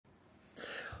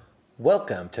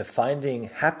Welcome to Finding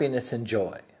Happiness and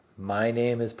Joy. My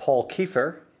name is Paul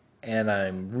Kiefer, and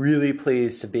I'm really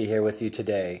pleased to be here with you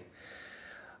today.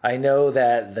 I know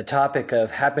that the topic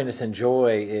of happiness and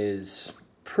joy is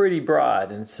pretty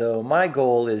broad, and so my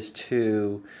goal is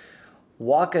to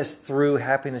walk us through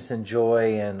happiness and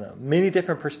joy in many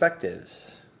different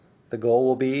perspectives. The goal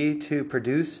will be to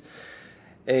produce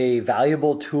a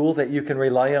valuable tool that you can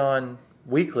rely on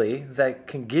weekly that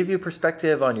can give you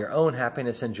perspective on your own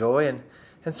happiness and joy,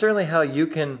 and certainly how you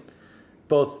can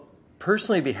both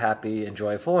personally be happy and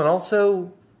joyful and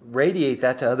also radiate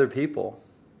that to other people.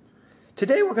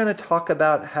 Today we're going to talk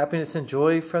about happiness and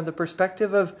joy from the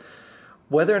perspective of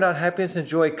whether or not happiness and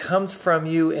joy comes from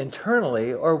you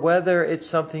internally or whether it's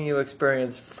something you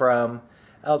experience from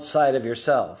outside of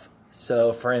yourself.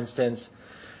 So, for instance,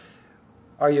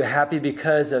 are you happy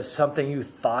because of something you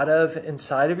thought of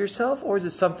inside of yourself, or is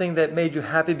it something that made you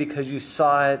happy because you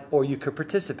saw it or you could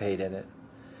participate in it?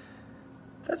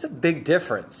 That's a big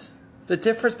difference. The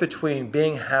difference between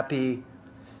being happy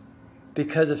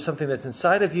because of something that's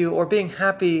inside of you or being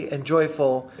happy and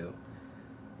joyful.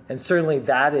 And certainly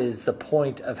that is the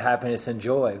point of happiness and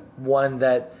joy. One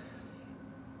that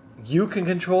you can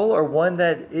control or one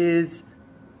that is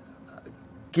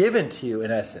given to you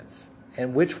in essence.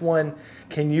 And which one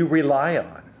can you rely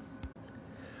on?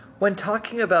 When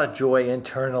talking about joy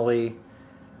internally,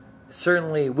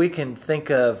 certainly we can think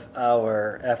of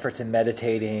our efforts in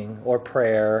meditating or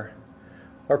prayer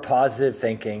or positive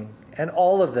thinking, and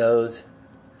all of those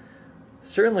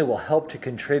certainly will help to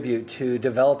contribute to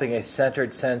developing a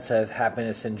centered sense of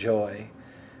happiness and joy.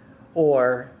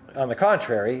 Or, on the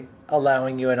contrary,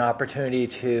 allowing you an opportunity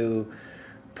to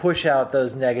push out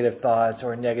those negative thoughts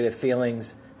or negative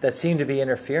feelings that seem to be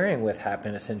interfering with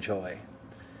happiness and joy.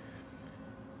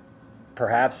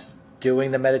 Perhaps doing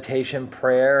the meditation,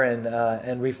 prayer,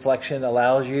 and reflection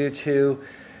allows you to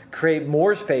create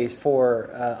more space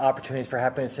for opportunities for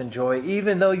happiness and joy,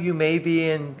 even though you may be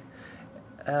in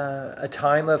a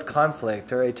time of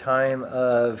conflict or a time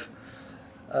of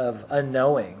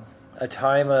unknowing, a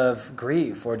time of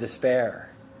grief or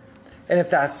despair. And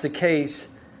if that's the case,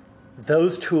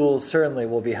 those tools certainly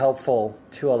will be helpful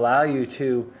to allow you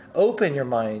to open your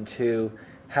mind to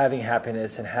having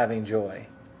happiness and having joy.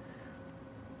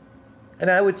 And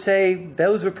I would say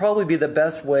those would probably be the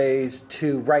best ways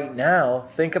to, right now,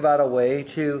 think about a way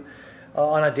to,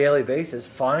 on a daily basis,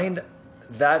 find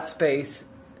that space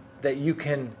that you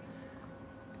can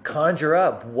conjure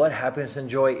up what happiness and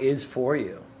joy is for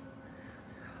you.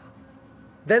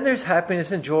 Then there's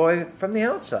happiness and joy from the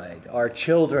outside. Our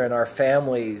children, our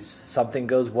families, something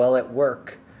goes well at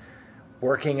work,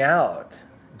 working out,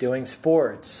 doing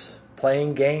sports,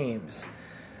 playing games,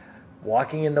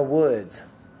 walking in the woods.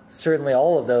 Certainly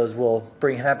all of those will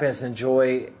bring happiness and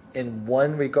joy in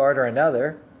one regard or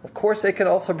another. Of course, they can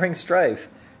also bring strife.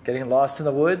 Getting lost in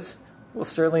the woods will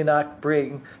certainly not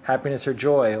bring happiness or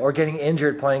joy, or getting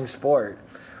injured playing sport,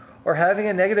 or having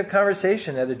a negative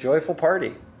conversation at a joyful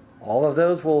party. All of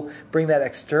those will bring that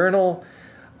external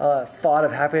thought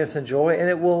of happiness and joy, and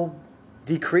it will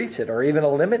decrease it or even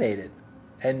eliminate it.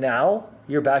 And now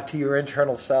you're back to your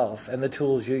internal self and the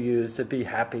tools you use to be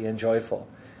happy and joyful.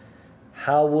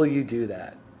 How will you do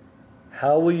that?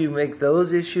 How will you make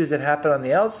those issues that happen on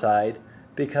the outside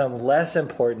become less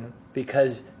important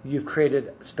because you've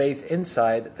created space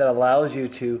inside that allows you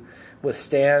to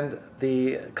withstand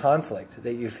the conflict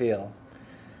that you feel?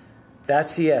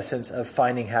 That's the essence of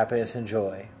finding happiness and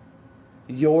joy.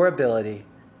 Your ability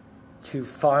to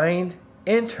find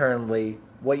internally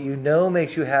what you know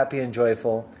makes you happy and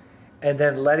joyful, and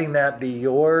then letting that be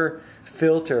your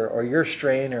filter or your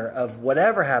strainer of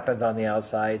whatever happens on the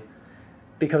outside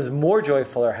becomes more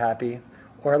joyful or happy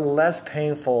or less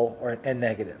painful and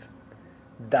negative.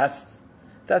 That's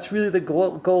really the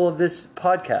goal of this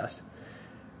podcast,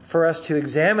 for us to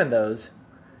examine those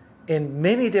in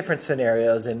many different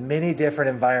scenarios, in many different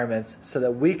environments, so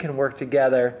that we can work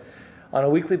together on a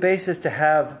weekly basis to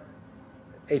have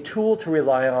a tool to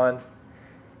rely on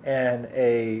and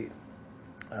a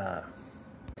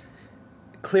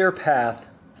clear path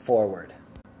forward.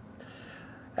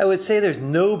 I would say there's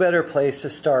no better place to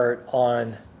start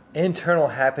on internal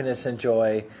happiness and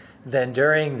joy than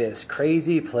during this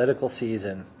crazy political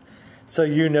season. So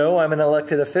I'm an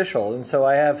elected official, and so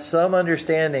I have some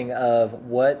understanding of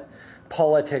what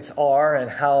politics are and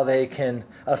how they can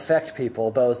affect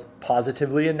people both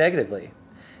positively and negatively.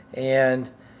 And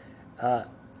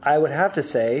I would have to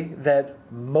say that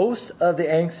most of the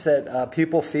angst that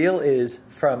people feel is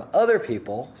from other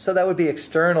people. So that would be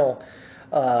external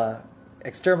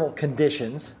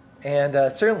conditions.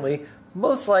 And certainly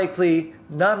most likely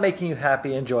not making you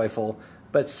happy and joyful,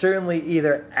 but certainly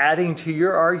either adding to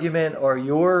your argument or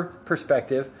your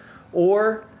perspective,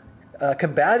 or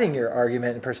combating your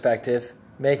argument and perspective,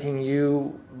 making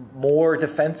you more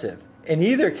defensive. In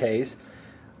either case,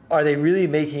 are they really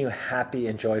making you happy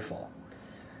and joyful?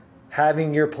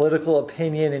 Having your political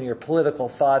opinion and your political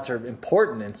thoughts are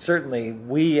important, and certainly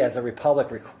we as a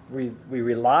republic, we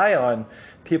rely on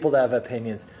people to have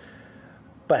opinions.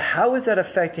 But how is that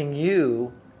affecting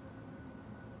you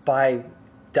by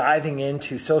diving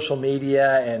into social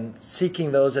media and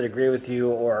seeking those that agree with you,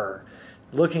 or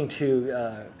looking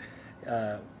to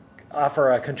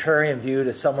offer a contrarian view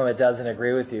to someone that doesn't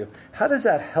agree with you? How does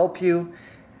that help you,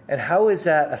 and how is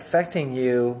that affecting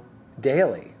you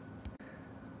daily?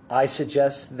 I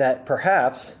suggest that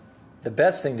perhaps the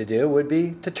best thing to do would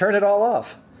be to turn it all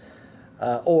off,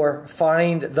 or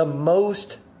find the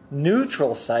most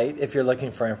neutral site if you're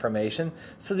looking for information,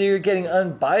 so that you're getting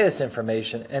unbiased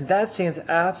information. And that seems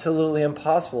absolutely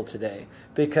impossible today,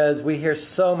 because we hear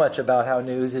so much about how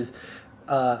news is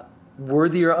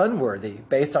worthy or unworthy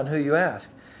based on who you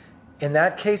ask. In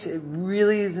that case, it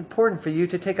really is important for you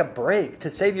to take a break, to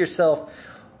say to yourself,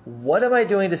 what am I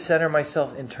doing to center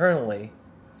myself internally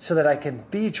so that I can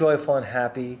be joyful and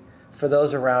happy for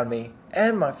those around me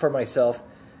and for myself?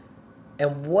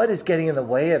 And what is getting in the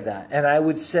way of that? And I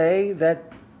would say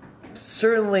that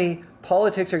certainly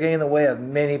politics are getting in the way of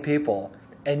many people.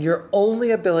 And your only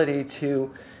ability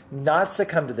to not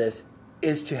succumb to this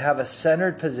is to have a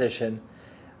centered position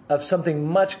of something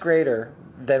much greater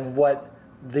than what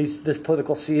this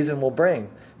political season will bring.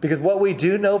 Because what we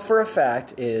do know for a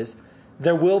fact is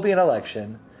there will be an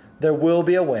election, there will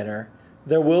be a winner,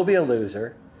 there will be a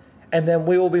loser, and then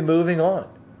we will be moving on.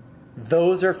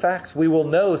 Those are facts. We will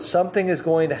know something is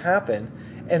going to happen,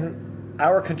 and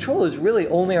our control is really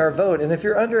only our vote. And if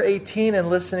you're under 18 and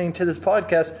listening to this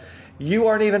podcast, you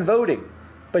aren't even voting,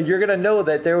 but you're going to know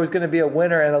that there was going to be a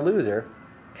winner and a loser.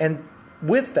 And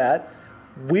with that,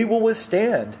 we will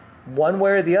withstand one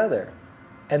way or the other.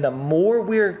 And the more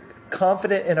we're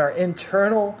confident in our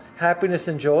internal happiness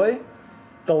and joy,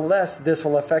 the less this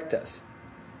will affect us.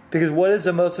 Because what is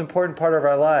the most important part of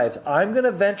our lives? I'm going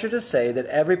to venture to say that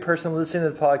every person listening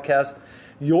to this podcast,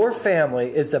 your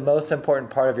family is the most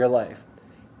important part of your life.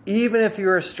 Even if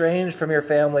you're estranged from your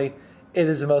family, it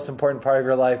is the most important part of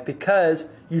your life, because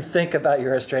you think about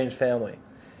your estranged family.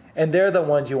 And they're the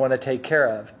ones you want to take care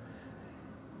of.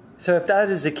 So if that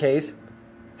is the case,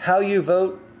 how you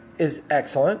vote is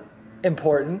excellent,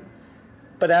 important.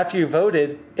 But after you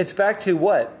voted, it's back to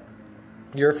what?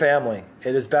 Your family.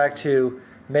 It is back to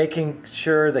making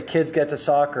sure the kids get to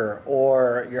soccer,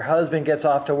 or your husband gets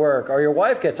off to work, or your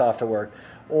wife gets off to work,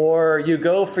 or you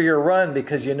go for your run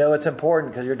because you know it's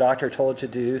important because your doctor told you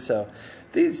to do so.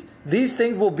 These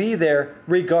things will be there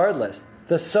regardless.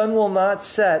 The sun will not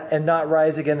set and not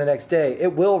rise again the next day.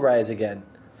 It will rise again,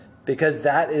 because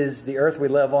that is the earth we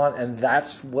live on, and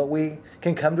that's what we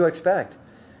can come to expect.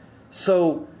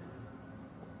 So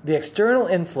the external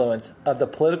influence of the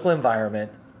political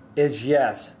environment is,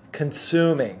 yes,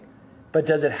 consuming, but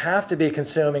does it have to be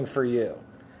consuming for you?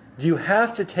 Do you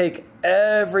have to take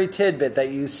every tidbit that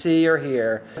you see or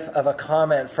hear of a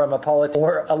comment from a politician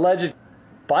or alleged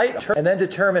bite and then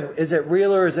determine, is it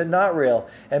real or is it not real,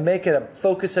 and make it a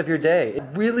focus of your day?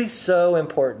 It's really so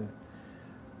important.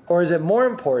 Or is it more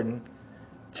important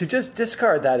to just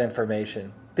discard that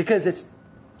information? Because it's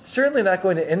certainly not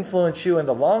going to influence you in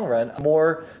the long run,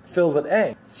 more filled with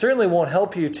angst. Certainly won't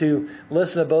help you to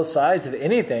listen to both sides of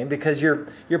anything, because you're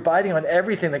biting on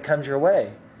everything that comes your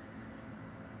way.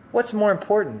 What's more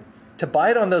important, to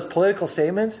bite on those political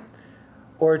statements,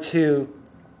 or to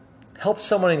help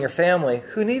someone in your family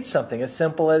who needs something as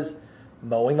simple as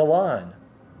mowing the lawn,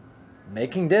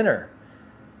 making dinner,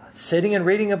 sitting and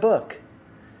reading a book,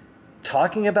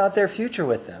 talking about their future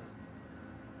with them?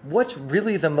 What's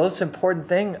really the most important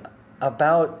thing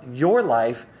about your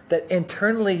life that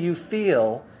internally you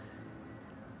feel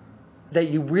that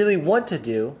you really want to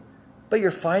do, but you're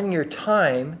finding your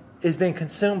time is being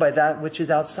consumed by that which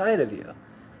is outside of you?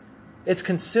 It's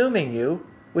consuming you,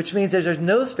 which means there's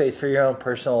no space for your own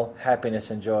personal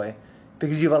happiness and joy,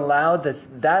 because you've allowed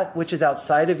that which is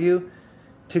outside of you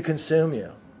to consume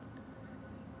you.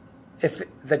 If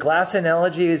the glass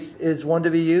analogy is one to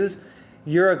be used,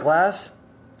 you're a glass.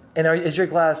 And is your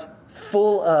glass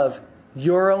full of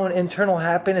your own internal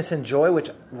happiness and joy, which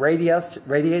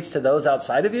radiates to those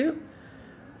outside of you?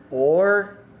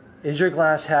 Or is your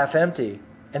glass half empty?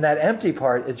 And that empty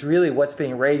part is really what's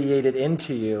being radiated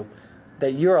into you,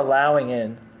 that you're allowing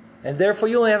in. And therefore,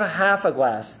 you only have a half a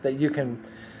glass that you can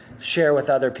share with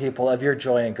other people of your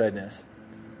joy and goodness.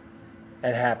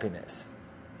 and happiness.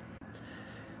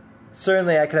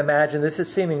 Certainly, I can imagine this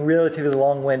is seeming relatively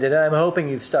long-winded, and I'm hoping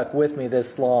you've stuck with me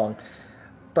this long.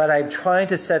 But I'm trying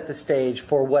to set the stage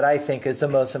for what I think is the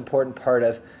most important part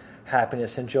of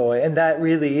happiness and joy, and that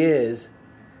really is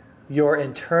your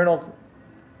internal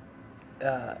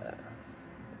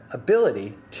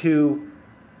ability to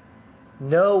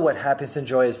know what happiness and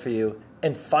joy is for you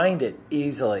and find it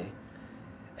easily.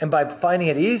 And by finding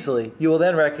it easily, you will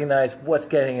then recognize what's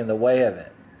getting in the way of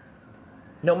it.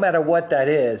 No matter what that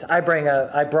is. I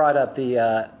brought up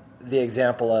the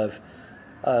example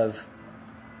of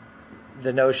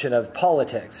the notion of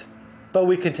politics, but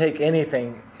we can take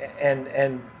anything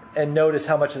and notice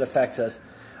how much it affects us.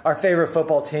 Our favorite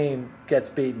football team gets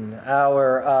beaten. We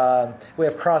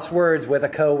have crosswords with a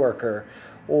coworker,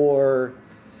 or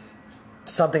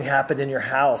something happened in your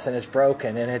house and it's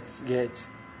broken, and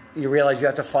you realize you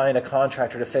have to find a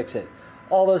contractor to fix it.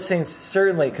 All those things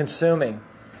certainly consuming.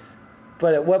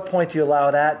 But at what point do you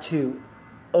allow that to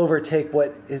overtake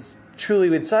what is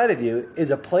truly inside of you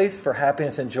is a place for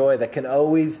happiness and joy that can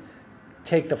always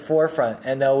take the forefront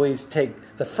and always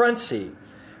take the front seat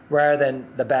rather than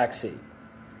the back seat.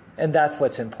 And that's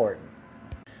what's important.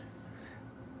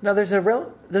 Now, there's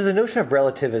a notion of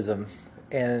relativism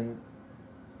and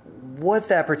what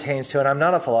that pertains to, and I'm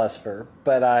not a philosopher,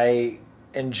 but I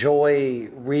enjoy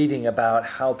reading about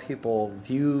how people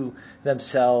view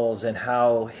themselves and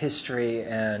how history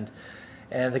and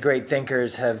the great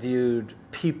thinkers have viewed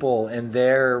people and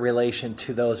their relation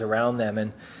to those around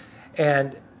them.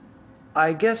 And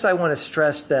I guess I want to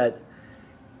stress that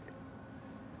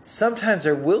sometimes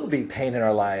there will be pain in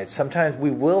our lives. Sometimes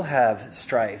we will have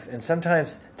strife. And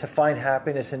sometimes to find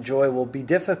happiness and joy will be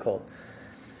difficult.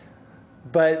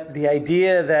 But the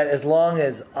idea that as long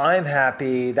as I'm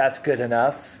happy, that's good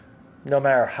enough, no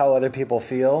matter how other people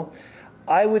feel,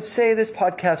 I would say this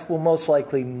podcast will most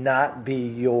likely not be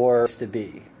yours to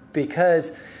be.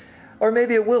 Or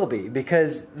maybe it will be,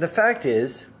 because the fact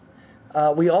is,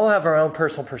 we all have our own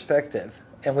personal perspective,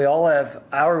 and we all have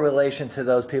our relation to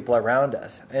those people around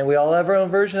us, and we all have our own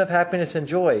version of happiness and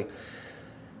joy.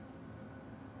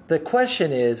 The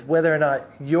question is whether or not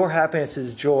your happiness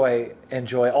is joy, and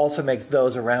joy also makes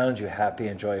those around you happy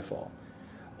and joyful.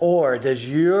 Or does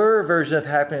your version of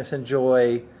happiness and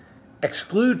joy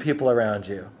exclude people around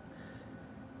you?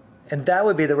 And that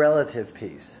would be the relative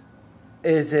piece.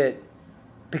 Is it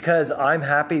because I'm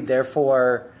happy,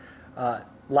 therefore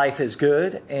life is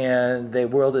good and the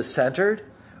world is centered?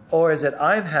 Or is it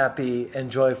I'm happy and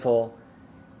joyful,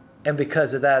 and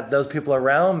because of that, those people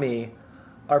around me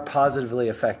are positively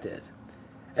affected?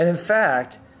 And in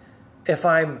fact, if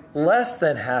I'm less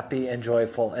than happy and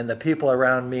joyful and the people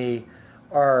around me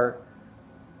are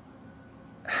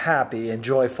happy and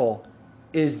joyful,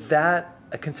 is that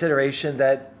a consideration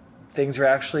that things are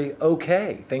actually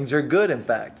okay? Things are good, in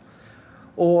fact.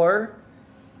 Or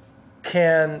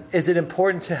is it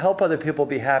important to help other people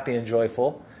be happy and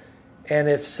joyful? And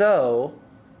if so,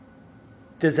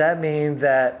 does that mean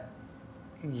that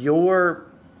your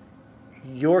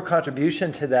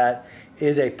contribution to that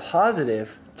is a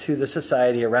positive to the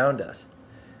society around us?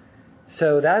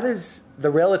 So that is the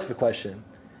relative question.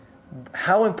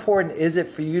 How important is it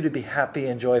for you to be happy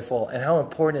and joyful? And how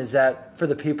important is that for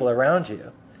the people around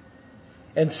you?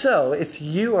 And so if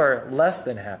you are less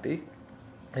than happy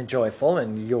and joyful,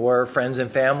 and your friends and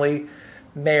family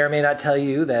may or may not tell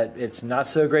you that it's not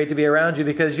so great to be around you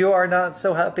because you are not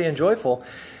so happy and joyful,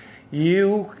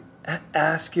 you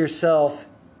ask yourself,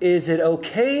 is it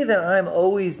okay that I'm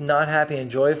always not happy and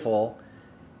joyful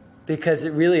because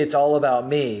it's all about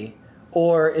me?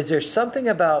 Or is there something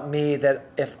about me that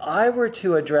if I were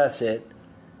to address it,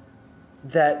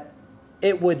 that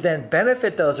it would then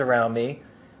benefit those around me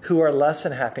who are less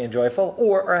than happy and joyful,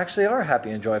 or actually are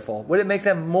happy and joyful? Would it make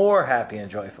them more happy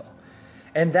and joyful?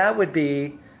 And that would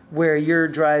be where you're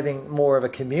driving more of a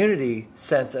community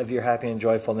sense of your happy and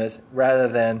joyfulness rather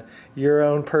than your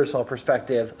own personal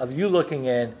perspective of you looking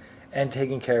in and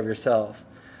taking care of yourself.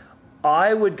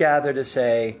 I would gather to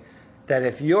say that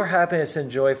if your happiness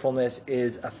and joyfulness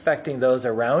is affecting those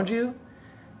around you,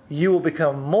 you will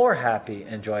become more happy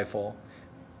and joyful.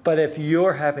 But if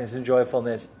your happiness and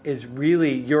joyfulness is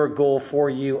really your goal for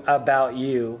you, about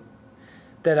you,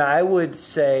 then I would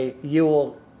say you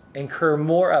will incur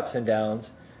more ups and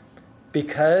downs,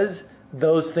 because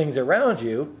those things around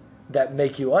you that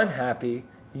make you unhappy,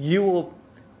 you will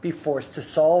be forced to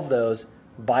solve those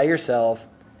by yourself,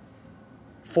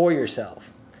 for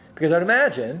yourself. Because I'd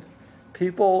imagine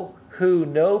people who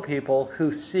know people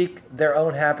who seek their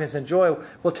own happiness and joy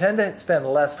will tend to spend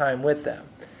less time with them.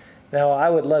 Now, I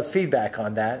would love feedback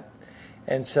on that.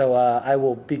 And so I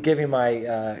will be giving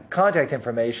my contact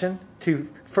information to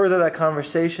further that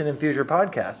conversation in future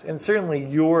podcasts, and certainly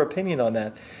your opinion on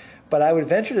that. But I would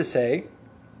venture to say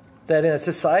that in a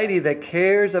society that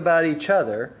cares about each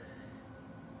other,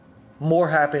 more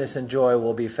happiness and joy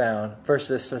will be found versus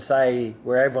a society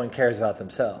where everyone cares about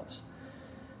themselves.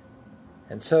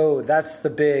 And so that's the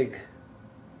big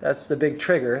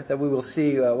trigger that we will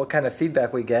see what kind of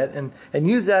feedback we get, and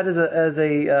use that as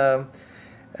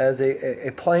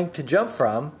a plank to jump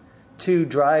from to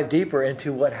drive deeper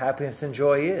into what happiness and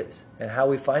joy is, and how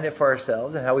we find it for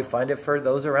ourselves and how we find it for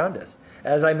those around us.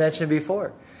 As I mentioned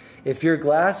before, if your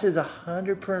glass is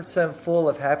 100% full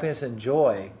of happiness and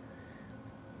joy,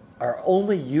 are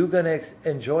only you going to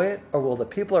enjoy it, or will the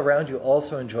people around you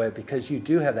also enjoy it because you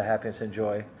do have the happiness and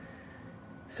joy?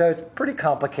 So it's pretty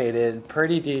complicated,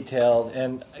 pretty detailed,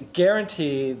 and I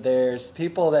guarantee there's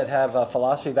people that have a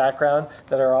philosophy background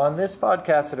that are on this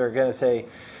podcast that are going to say,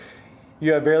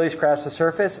 you have barely scratched the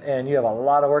surface and you have a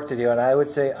lot of work to do. And I would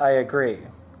say I agree,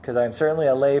 because I'm certainly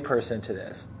a lay person to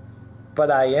this.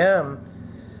 But I am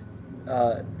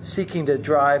seeking to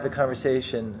drive the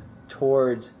conversation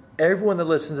towards everyone that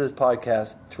listens to this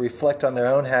podcast to reflect on their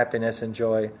own happiness and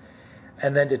joy,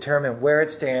 and then determine where it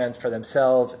stands for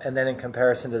themselves, and then in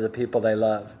comparison to the people they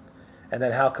love. And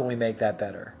then how can we make that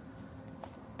better?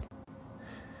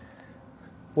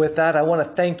 With that, I want to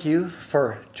thank you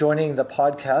for joining the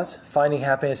podcast, Finding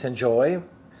Happiness and Joy,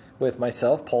 with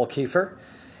myself, Paul Kiefer.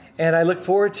 And I look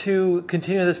forward to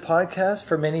continuing this podcast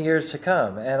for many years to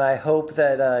come. And I hope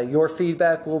that your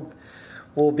feedback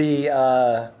will be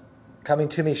coming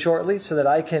to me shortly, so that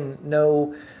I can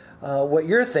know what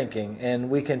you're thinking, and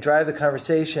we can drive the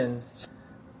conversation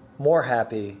more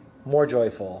happy, more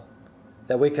joyful,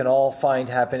 that we can all find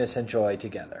happiness and joy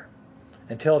together.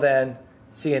 Until then,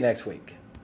 see you next week.